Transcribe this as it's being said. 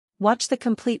Watch the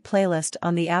complete playlist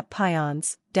on the app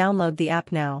Pions. Download the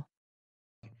app now.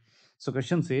 So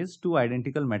question says two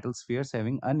identical metal spheres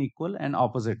having unequal and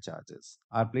opposite charges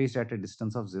are placed at a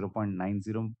distance of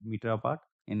 0.90 meter apart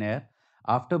in air.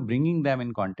 After bringing them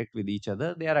in contact with each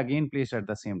other, they are again placed at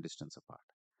the same distance apart.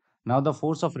 Now the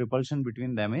force of repulsion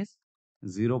between them is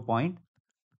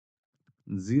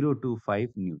 0.025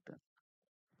 Newton.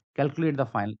 Calculate the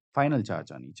final charge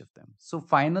on each of them. So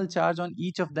final charge on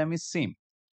each of them is same.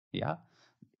 Yeah,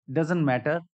 doesn't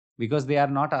matter because they are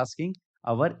not asking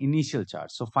our initial charge.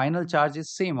 So final charge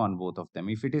is same on both of them.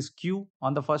 If it is Q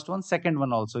on the first one, second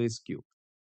one also is Q.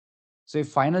 So if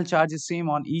final charge is same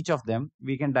on each of them,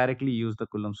 we can directly use the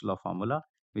Coulomb's law formula,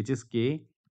 which is K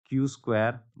Q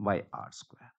square by R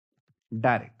square.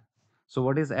 Direct. So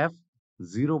what is F?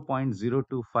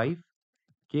 0.025.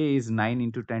 K is 9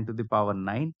 into 10 to the power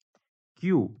 9.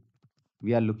 Q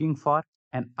we are looking for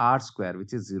an R square,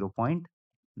 which is 0.90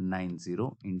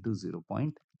 into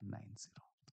 0.90.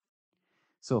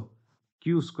 So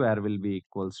Q square will be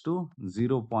equals to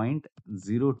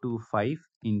 0.025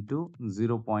 into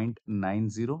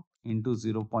 0.90 into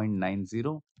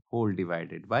 0.90 whole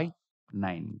divided by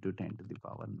 9 into 10 to the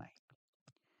power 9.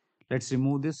 Let's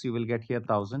remove this, you will get here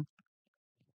 1000.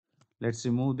 Let's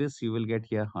remove this, you will get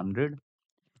here 100.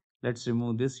 Let's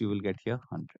remove this, you will get here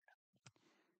 100.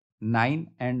 9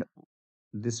 and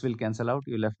this will cancel out,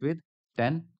 you left with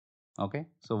 10. Okay,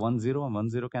 so 1 0 and 1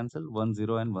 0 cancel, 1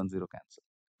 0 and 1 0 cancel,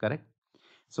 correct?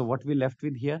 So what we left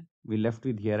with here? We left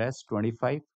with here as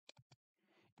 25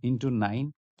 into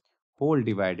 9 whole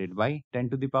divided by 10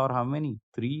 to the power how many?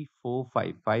 3, 4,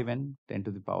 5. 5 and 10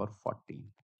 to the power 14.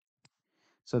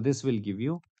 So this will give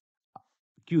you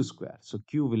Q square. So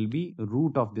Q will be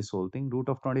root of this whole thing. Root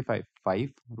of 25,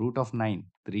 5. Root of 9,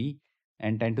 3.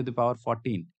 And 10 to the power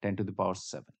 14, 10 to the power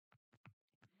 7.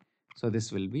 So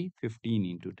this will be 15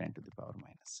 into 10 to the power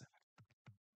minus 7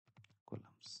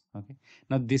 coulombs. Okay.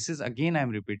 Now this is again, I am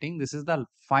repeating, this is the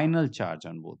final charge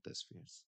on both the spheres.